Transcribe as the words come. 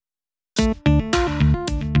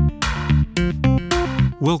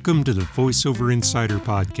Welcome to the VoiceOver Insider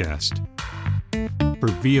Podcast. For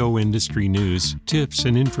VO industry news, tips,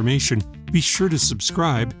 and information, be sure to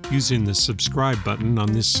subscribe using the subscribe button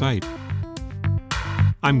on this site.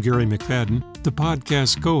 I'm Gary MacFadden, the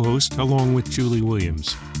podcast co-host, along with Julie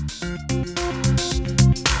Williams.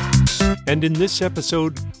 And in this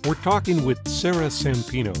episode, we're talking with Sarah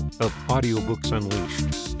Sampino of Audiobooks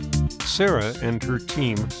Unleashed. Sarah and her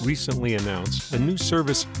team recently announced a new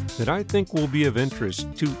service that I think will be of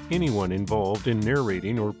interest to anyone involved in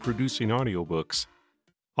narrating or producing audiobooks.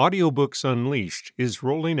 Audiobooks Unleashed is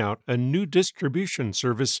rolling out a new distribution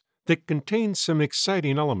service that contains some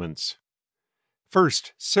exciting elements.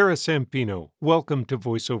 First, Sarah Sampino, welcome to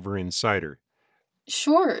VoiceOver Insider.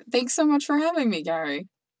 Sure. Thanks so much for having me, Gary.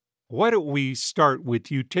 Why don't we start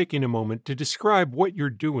with you taking a moment to describe what you're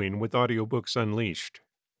doing with Audiobooks Unleashed?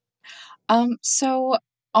 So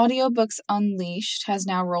Audiobooks Unleashed has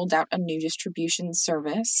now rolled out a new distribution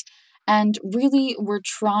service. And really, we're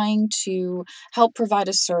trying to help provide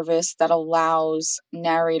a service that allows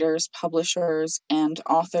narrators, publishers, and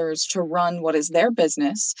authors to run what is their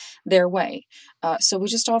business their way. So we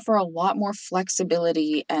just offer a lot more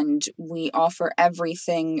flexibility, and we offer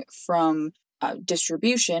everything from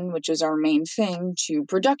distribution, which is our main thing, to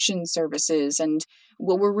production services. And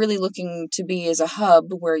what we're really looking to be is a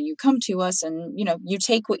hub where you come to us and, you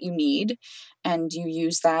take what you need and you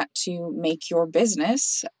use that to make your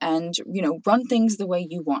business and, run things the way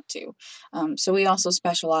you want to. So we also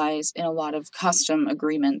specialize in a lot of custom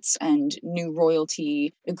agreements and new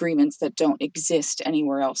royalty agreements that don't exist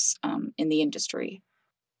anywhere else in the industry.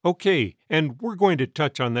 Okay, and we're going to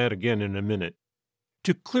touch on that again in a minute.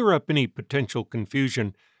 To clear up any potential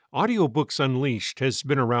confusion, Audiobooks Unleashed has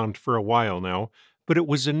been around for a while now, but it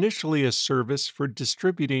was initially a service for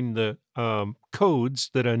distributing the codes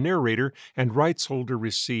that a narrator and rights holder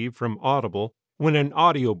receive from Audible when an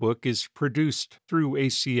audiobook is produced through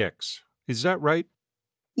ACX. Is that right?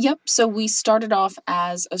 Yep. So we started off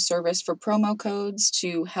as a service for promo codes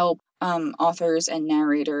to help authors and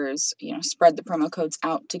narrators, spread the promo codes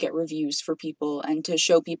out to get reviews for people and to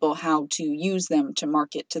show people how to use them to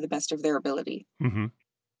market to the best of their ability. Mm-hmm.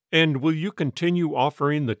 And will you continue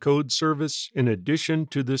offering the code service in addition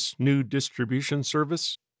to this new distribution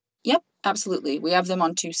service? Yep, absolutely. We have them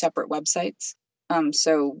on two separate websites.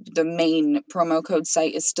 So the main promo code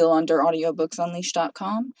site is still under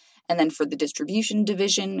audiobookunleashed.com. And then for the distribution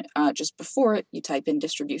division, just before it, you type in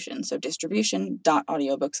distribution. So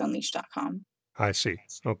distribution.audiobookunleashed.com. I see.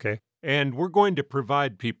 Okay. And we're going to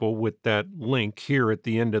provide people with that link here at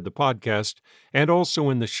the end of the podcast and also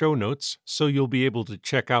in the show notes, so you'll be able to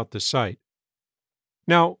check out the site.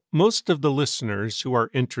 Now, most of the listeners who are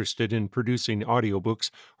interested in producing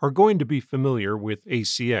audiobooks are going to be familiar with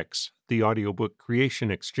ACX, the Audiobook Creation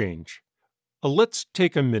Exchange. Let's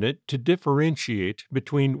take a minute to differentiate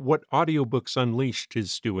between what Audiobooks Unleashed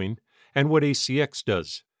is doing and what ACX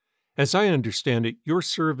does. As I understand it, your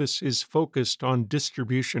service is focused on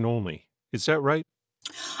distribution only. Is that right?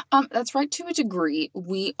 That's right to a degree.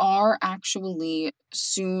 We are actually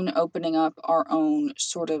soon opening up our own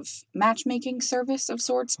sort of matchmaking service of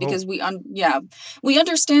sorts because we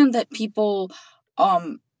understand that people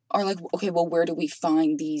are like, okay, well, where do we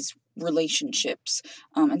find these relationships?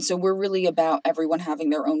 And so we're really about everyone having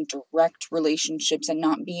their own direct relationships and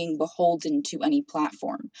not being beholden to any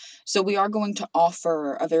platform. So we are going to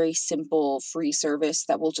offer a very simple free service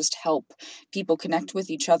that will just help people connect with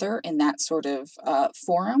each other in that sort of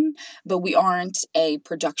forum. But we aren't a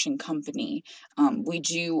production company.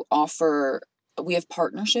 We have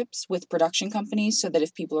partnerships with production companies so that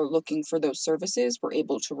if people are looking for those services, we're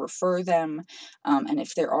able to refer them. And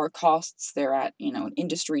if there are costs, they're at, an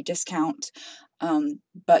industry discount.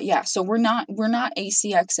 But yeah, so we're not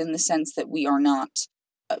ACX in the sense that we are not,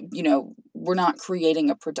 we're not creating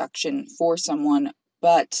a production for someone.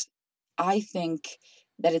 But I think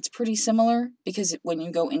that it's pretty similar because when you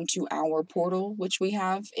go into our portal, which we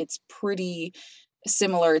have, it's pretty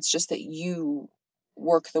similar. It's just that you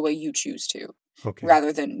work the way you choose to. Okay.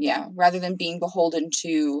 Rather than being beholden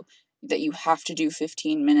to that you have to do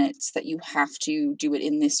 15 minutes, that you have to do it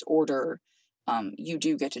in this order. You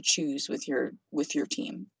do get to choose with your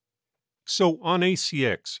team. So on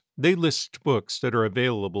ACX, they list books that are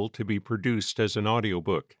available to be produced as an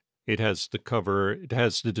audiobook. It has the cover, it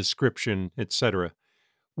has the description, etc.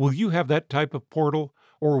 Will you have that type of portal,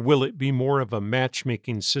 or will it be more of a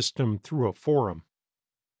matchmaking system through a forum?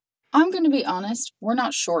 I'm going to be honest, we're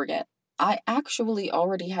not sure yet. I actually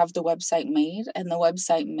already have the website made, and the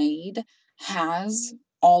website made has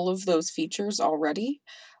all of those features already.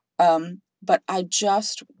 but I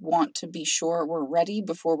just want to be sure we're ready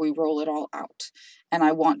before we roll it all out. And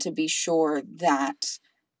I want to be sure that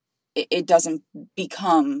it doesn't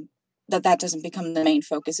become that doesn't become the main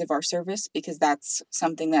focus of our service, because that's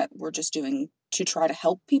something that we're just doing to try to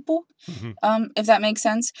help people, Hmm. if that makes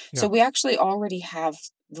sense. So Yeah. we actually already have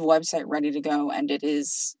the website ready to go, and it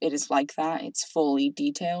is like that. It's fully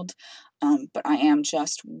detailed. But I am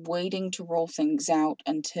just waiting to roll things out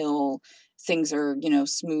until things are,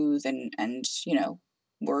 smooth, and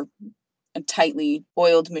we're a tightly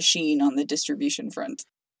oiled machine on the distribution front.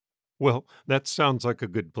 Well, that sounds like a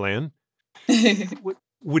good plan. Would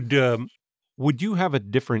would would you have a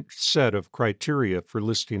different set of criteria for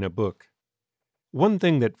listing a book? One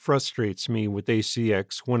thing that frustrates me with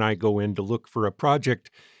ACX when I go in to look for a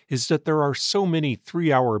project is that there are so many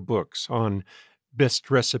 3-hour books on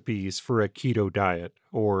best recipes for a keto diet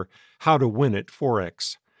or how to win at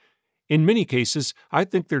Forex. In many cases, I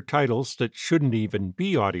think they're titles that shouldn't even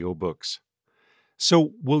be audiobooks.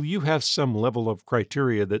 So, will you have some level of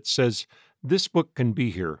criteria that says this book can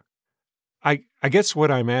be here? I guess what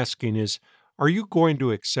I'm asking is, are you going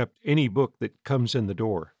to accept any book that comes in the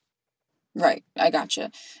door? Right, I gotcha.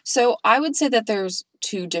 So I would say that there's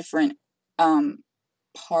two different um,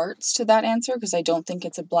 parts to that answer, because I don't think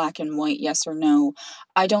it's a black and white yes or no.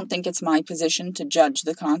 I don't think it's my position to judge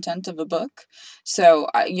the content of a book. So,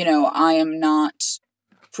 I am not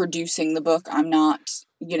producing the book. I'm not,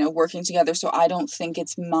 working together. So I don't think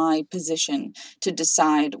it's my position to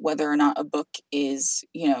decide whether or not a book is,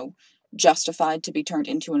 justified to be turned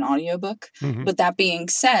into an audiobook. Hmm. But that being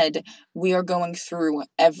said, we are going through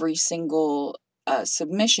every single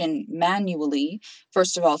submission manually.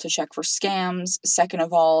 First of all, to check for scams. Second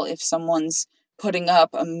of all, if someone's putting up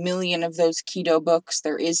a million of those keto books,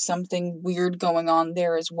 there is something weird going on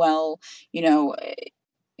there as well. You know,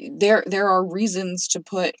 there are reasons to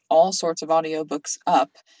put all sorts of audiobooks up,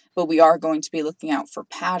 but we are going to be looking out for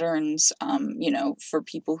patterns, for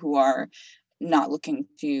people who are not looking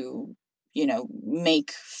to,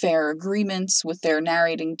 make fair agreements with their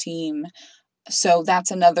narrating team. So that's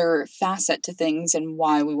another facet to things, and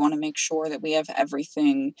why we want to make sure that we have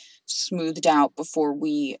everything smoothed out before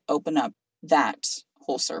we open up that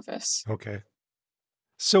whole service. Okay.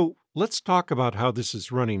 So, let's talk about how this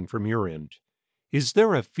is running from your end. Is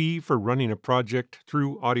there a fee for running a project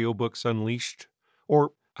through Audiobooks Unleashed?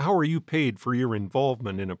 Or how are you paid for your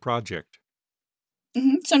involvement in a project?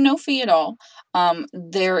 So no fee at all.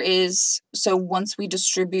 So once we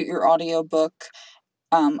distribute your audiobook,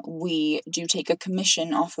 we do take a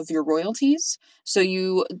commission off of your royalties. So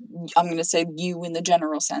I'm going to say you in the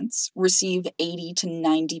general sense, receive 80 to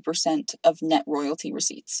 90% of net royalty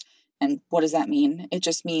receipts. And what does that mean? It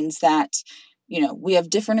just means that, we have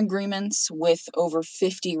different agreements with over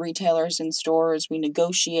 50 retailers and stores. We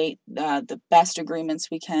negotiate the best agreements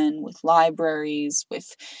we can with libraries,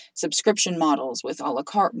 with subscription models, with a la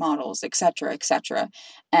carte models, et cetera, et cetera.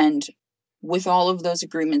 And with all of those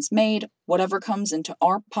agreements made, whatever comes into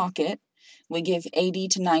our pocket, we give 80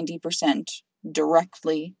 to 90%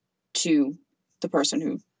 directly to the person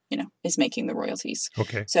who, is making the royalties.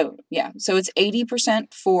 Okay. So, yeah, so it's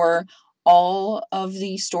 80% for all of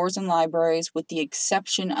the stores and libraries, with the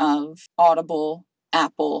exception of Audible,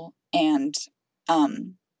 Apple, and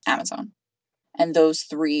Amazon. And those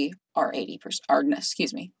three are 80%, or no,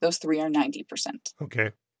 excuse me, those three are 90%.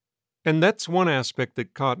 Okay. And that's one aspect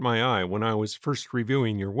that caught my eye when I was first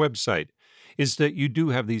reviewing your website, is that you do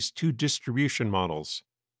have these two distribution models,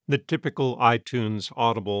 the typical iTunes,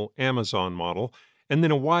 Audible, Amazon model, and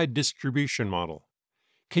then a wide distribution model.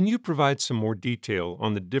 Can you provide some more detail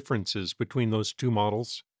on the differences between those two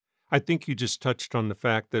models? I think you just touched on the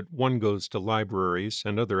fact that one goes to libraries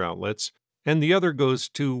and other outlets, and the other goes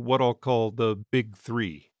to what I'll call the big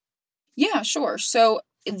three. Yeah, sure. So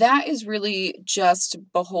that is really just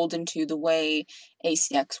beholden to the way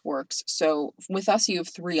ACX works. So with us, you have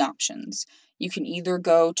three options. You can either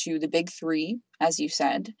go to the big three, as you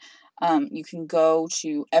said, you can go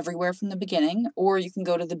to everywhere from the beginning, or you can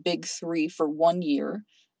go to the big three for 1 year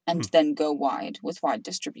and Hmm. then go wide with wide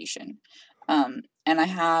distribution. And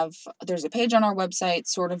there's a page on our website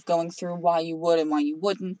sort of going through why you would and why you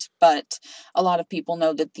wouldn't, but a lot of people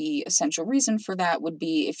know that the essential reason for that would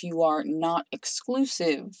be if you are not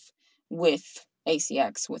exclusive with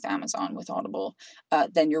ACX, with Amazon, with Audible,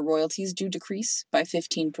 then your royalties do decrease by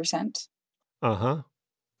 15%. Uh huh.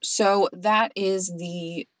 So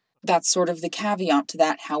that's sort of the caveat to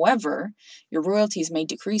that. However, your royalties may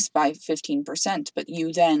decrease by 15%, but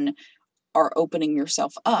you then are opening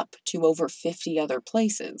yourself up to over 50 other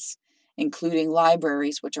places, including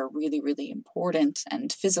libraries, which are really, really important,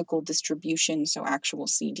 and physical distribution, so actual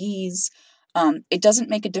CDs. It doesn't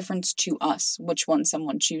make a difference to us which one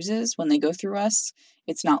someone chooses when they go through us.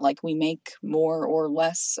 It's not like we make more or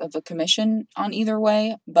less of a commission on either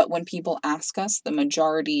way, but when people ask us, the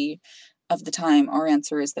majority of the time, our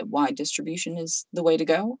answer is that wide distribution is the way to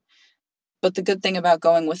go. But the good thing about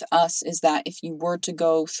going with us is that if you were to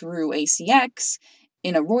go through ACX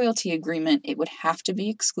in a royalty agreement, it would have to be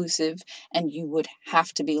exclusive and you would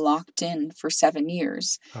have to be locked in for 7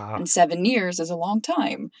 years. Ah, And 7 years is a long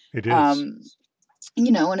time. it is. Um,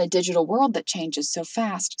 in a digital world that changes so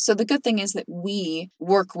fast. So the good thing is that we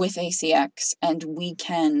work with ACX and we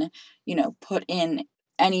can, put in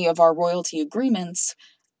any of our royalty agreements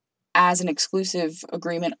as an exclusive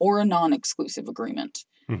agreement or a non-exclusive agreement.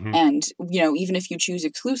 Hmm. And, even if you choose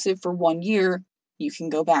exclusive for 1 year, you can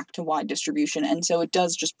go back to wide distribution. And so it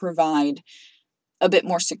does just provide a bit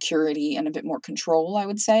more security and a bit more control, I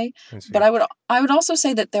would say. I But see. I would also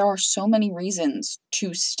say that there are so many reasons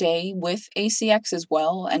to stay with ACX as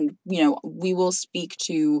well. And, we will speak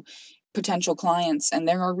to potential clients and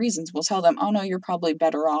there are reasons. We'll tell them, oh no, you're probably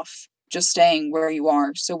better off just staying where you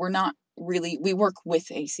are. So we work with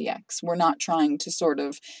ACX. We're not trying to sort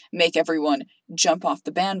of make everyone jump off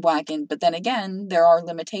the bandwagon. But then again, there are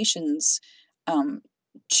limitations um,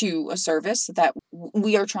 to a service that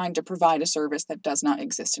we are trying to provide a service that does not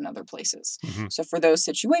exist in other places. Hmm. So for those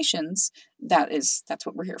situations, that's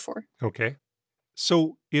what we're here for. Okay.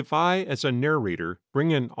 So, if I, as a narrator,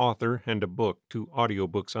 bring an author and a book to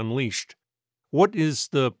Audiobooks Unleashed, what is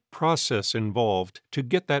the process involved to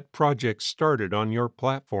get that project started on your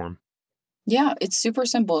platform? Yeah, it's super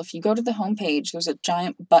simple. If you go to the homepage, there's a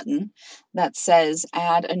giant button that says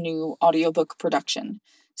add a new audiobook production.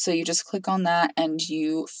 So you just click on that and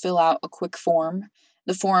you fill out a quick form.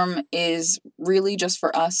 The form is really just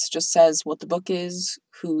for us, just says what the book is,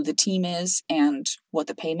 who the team is, and what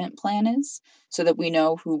the payment plan is, so that we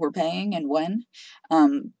know who we're paying and when.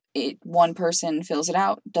 One person fills it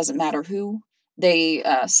out, doesn't matter who. They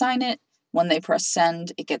sign it. When they press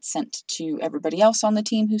send, it gets sent to everybody else on the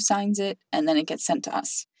team who signs it, and then it gets sent to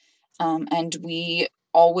us. And we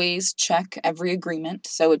always check every agreement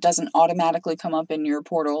so it doesn't automatically come up in your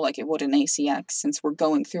portal like it would in ACX, since we're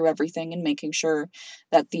going through everything and making sure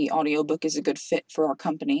that the audiobook is a good fit for our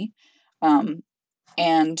company. Um,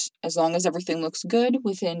 and as long as everything looks good,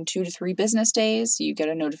 within 2 to 3 business days, you get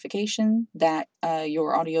a notification that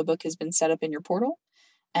your audiobook has been set up in your portal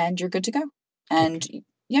and you're good to go. And Okay.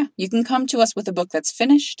 yeah, you can come to us with a book that's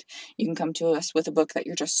finished. You can come to us with a book that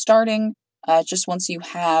you're just starting. Just once you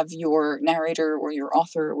have your narrator or your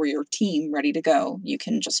author or your team ready to go, you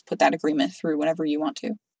can just put that agreement through whenever you want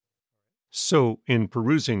to. So, in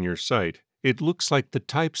perusing your site, it looks like the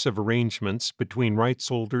types of arrangements between rights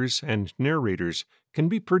holders and narrators can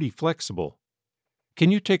be pretty flexible. Can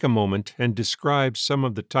you take a moment and describe some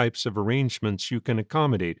of the types of arrangements you can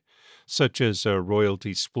accommodate, such as a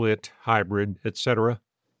royalty split, hybrid, etc.?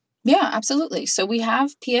 Yeah, absolutely. So we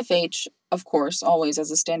have PFH, of course, always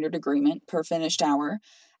as a standard agreement per finished hour.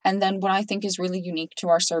 And then what I think is really unique to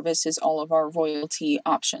our service is all of our royalty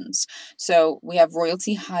options. So we have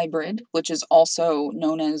royalty hybrid, which is also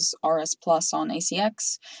known as RS Plus on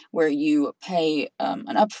ACX, where you pay an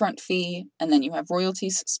upfront fee and then you have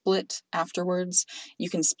royalties split afterwards. You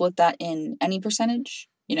can split that in any percentage,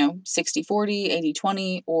 60/40,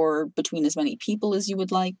 80/20, or between as many people as you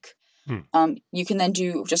would like. Hmm. You can then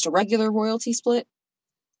do just a regular royalty split.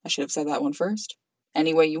 I should have said that one first.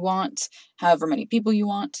 Any way you want, however many people you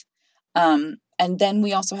want. And then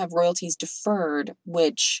we also have royalties deferred,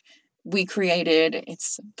 which we created.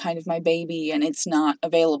 It's kind of my baby and it's not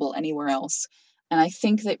available anywhere else. And I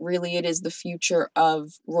think that really it is the future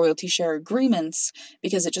of royalty share agreements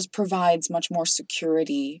because it just provides much more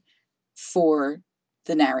security for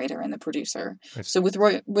the narrator and the producer. I So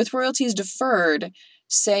see. with royalties deferred,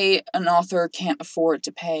 say an author can't afford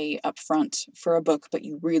to pay upfront for a book, but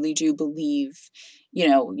you really do believe,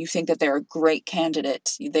 you think that they're a great candidate.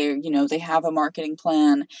 They have a marketing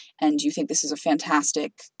plan and you think this is a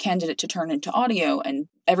fantastic candidate to turn into audio and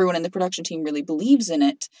everyone in the production team really believes in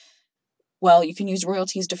it. Well, you can use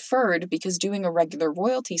royalties deferred because doing a regular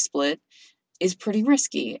royalty split is pretty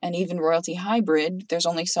risky. And even royalty hybrid, there's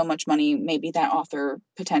only so much money maybe that author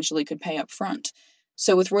potentially could pay up front.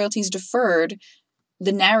 So with royalties deferred,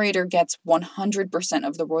 the narrator gets 100%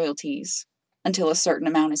 of the royalties until a certain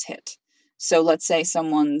amount is hit. So let's say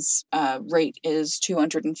someone's rate is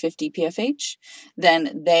 250 PFH,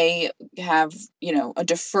 then they have, a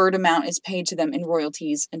deferred amount is paid to them in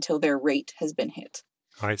royalties until their rate has been hit.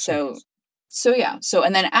 I see. So yeah. So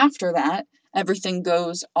and then after that, everything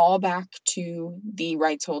goes all back to the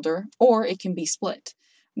rights holder, or it can be split.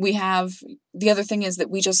 We have the other thing is that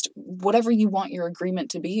we just whatever you want your agreement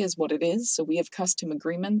to be is what it is. So we have custom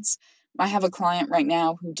agreements. I have a client right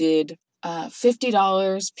now who did $50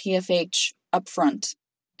 PFH upfront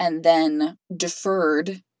and then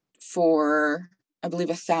deferred for I believe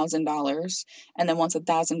 $1,000. And then once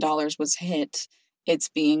 $1,000 was hit, it's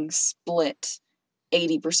being split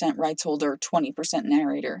 80% rights holder, 20%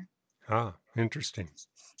 narrator. Ah, interesting.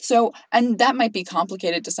 So, and that might be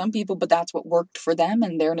complicated to some people, but that's what worked for them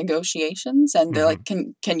and their negotiations. And they're like,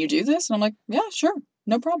 can you do this? And I'm like, yeah, sure.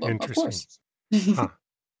 No problem. Of Interesting. course. Huh.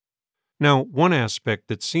 Now, one aspect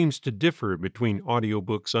that seems to differ between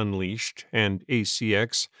Audiobooks Unleashed and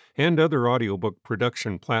ACX and other audiobook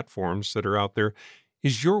production platforms that are out there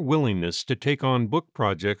is your willingness to take on book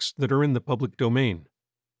projects that are in the public domain.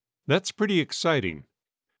 That's pretty exciting.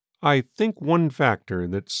 I think one factor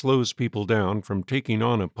that slows people down from taking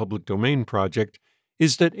on a public domain project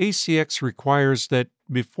is that ACX requires that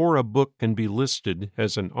before a book can be listed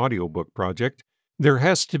as an audiobook project, there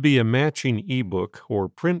has to be a matching ebook or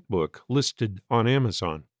print book listed on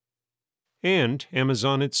Amazon. And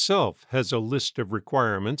Amazon itself has a list of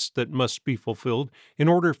requirements that must be fulfilled in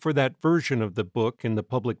order for that version of the book in the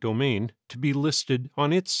public domain to be listed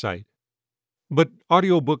on its site. But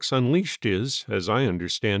Audiobooks Unleashed is, as I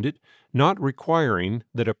understand it, not requiring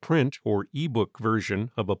that a print or ebook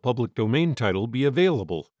version of a public domain title be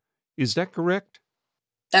available. Is that correct?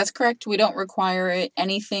 That's correct. We don't require it.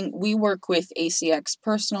 Anything. We work with ACX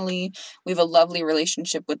personally. We have a lovely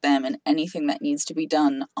relationship with them, and anything that needs to be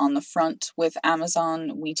done on the front with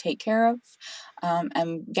Amazon, we take care of.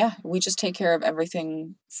 And yeah, we just take care of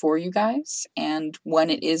everything for you guys. And when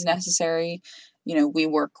it is necessary, we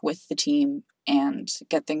work with the team and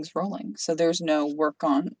get things rolling. So there's no work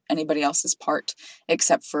on anybody else's part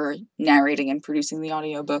except for narrating and producing the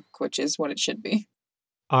audiobook, which is what it should be.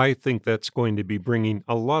 I think that's going to be bringing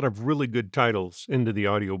a lot of really good titles into the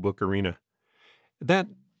audiobook arena.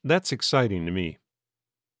 That's exciting to me.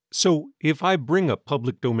 So, if I bring a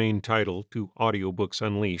public domain title to Audiobooks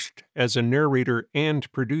Unleashed as a narrator and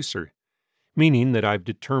producer, meaning that I've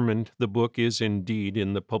determined the book is indeed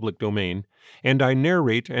in the public domain, and I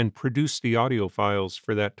narrate and produce the audio files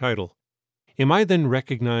for that title, am I then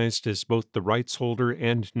recognized as both the rights holder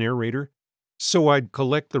and narrator? So I'd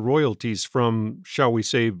collect the royalties from, shall we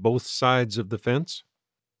say, both sides of the fence?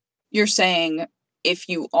 You're saying if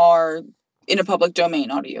you are in a public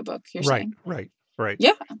domain audiobook, you're saying? Right.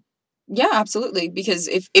 Yeah. Yeah, absolutely. Because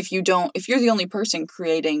if you're the only person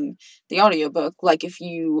creating the audiobook, like if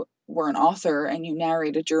you were an author and you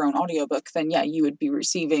narrated your own audiobook, then yeah, you would be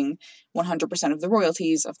receiving 100% of the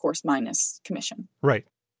royalties, of course, minus commission. Right.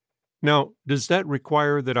 Now, does that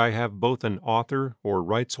require that I have both an author or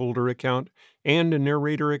rights holder account and a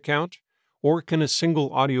narrator account? Or can a single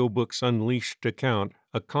Audiobooks Unleashed account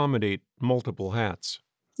accommodate multiple hats?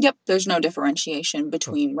 Yep, there's no differentiation Oh,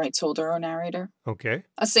 between rights holder or narrator. okay.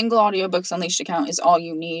 A single Audiobooks Unleashed account is all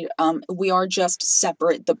you need. We are just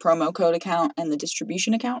separate the promo code account and the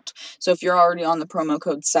distribution account. So if you're already on the promo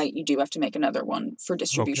code site, you do have to make another one for Okay.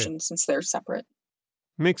 distribution since they're separate.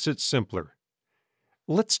 Makes it simpler.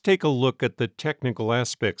 Let's take a look at the technical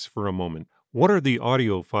aspects for a moment. What are the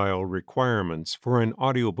audio file requirements for an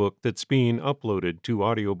audiobook that's being uploaded to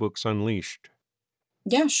Audiobooks Unleashed?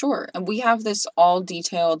 Yeah, sure. And we have this all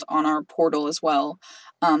detailed on our portal as well.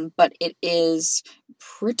 But it is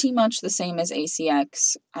pretty much the same as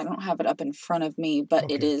ACX. I don't have it up in front of me, but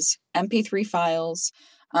it Okay. is MP3 files.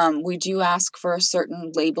 We do ask for a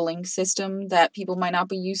certain labeling system that people might not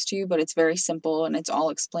be used to, but it's very simple and it's all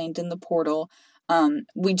explained in the portal.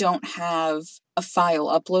 We don't have a file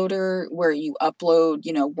uploader where you upload,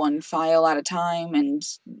 one file at a time and,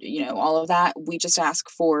 all of that. We just ask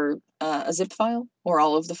for a zip file or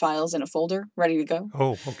all of the files in a folder ready to go.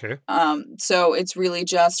 Oh, okay. So it's really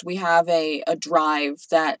just we have a drive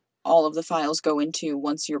that all of the files go into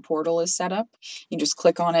once your portal is set up. You just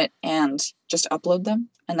click on it and just upload them,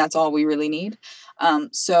 and that's all we really need.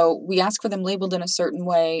 So we ask for them labeled in a certain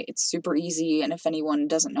way. It's super easy, and if anyone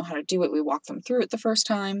doesn't know how to do it, we walk them through it the first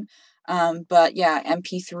time. But yeah,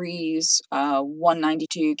 MP3s,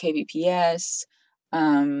 192 kbps,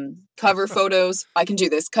 cover photos. I can do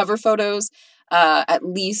this. Cover photos, at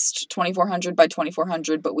least 2400 by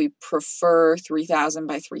 2400, but we prefer 3000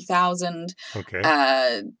 by 3000. Okay.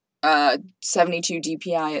 Uh, 72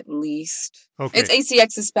 DPI at least. It's Okay.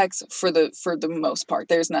 ACX specs for the most part.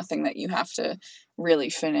 There's nothing that you have to really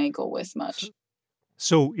finagle with much.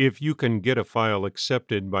 So if you can get a file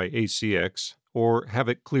accepted by ACX or have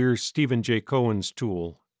it clear Stephen J. Cohen's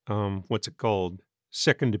tool, what's it called?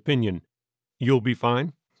 Second opinion, you'll be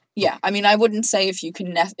fine? Yeah, I mean, I wouldn't say if you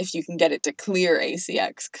can get it to clear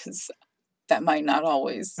ACX, because that might not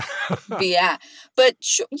always be at. But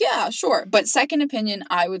yeah, sure. But second opinion,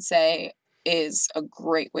 I would say, is a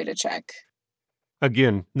great way to check.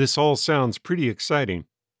 Again, this all sounds pretty exciting.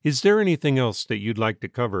 Is there anything else that you'd like to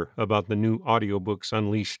cover about the new Audiobooks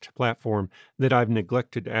Unleashed platform that I've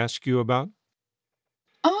neglected to ask you about?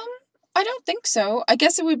 Um, I don't think so. I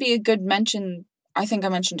guess it would be a good mention. I think I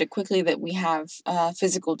mentioned it quickly that we have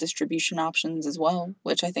physical distribution options as well,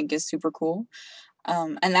 which I think is super cool.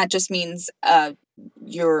 And that just means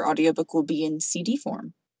your audiobook will be in CD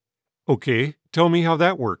form. Okay, tell me how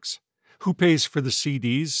that works. Who pays for the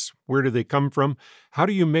CDs? Where do they come from? How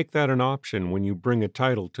do you make that an option when you bring a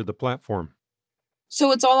title to the platform?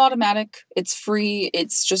 So it's all automatic. It's free.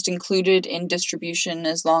 It's just included in distribution.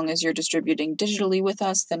 As long as you're distributing digitally with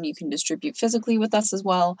us, then you can distribute physically with us as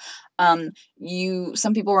well.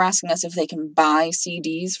 Some people were asking us if they can buy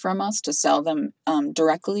CDs from us to sell them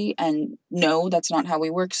directly, and no, that's not how we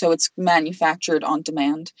work. So it's manufactured on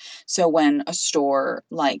demand. So when a store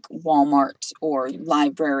like Walmart or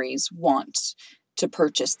libraries want to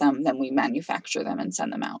purchase them, then we manufacture them and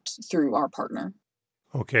send them out through our partner.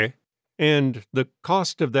 Okay. And the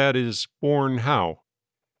cost of that is borne how?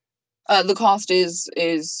 The cost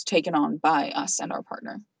is taken on by us and our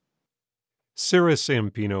partner. Sarah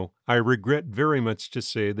Sampino, I regret very much to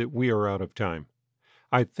say that we are out of time.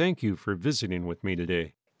 I thank you for visiting with me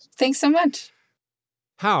today. Thanks so much.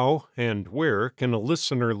 How and where can a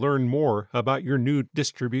listener learn more about your new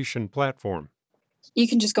distribution platform? You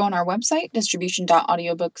can just go on our website,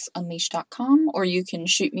 distribution.audiobookunleashed.com, or you can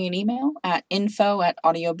shoot me an email at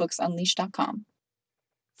info@audiobookunleashed.com.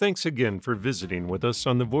 Thanks again for visiting with us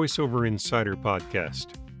on the VoiceOver Insider podcast.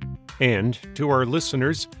 And to our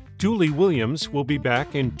listeners, Julie Williams will be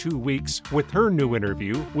back in 2 weeks with her new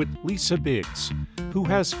interview with Lisa Biggs, who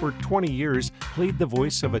has for 20 years played the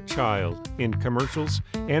voice of a child in commercials,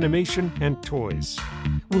 animation, and toys.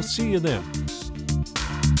 We'll see you then.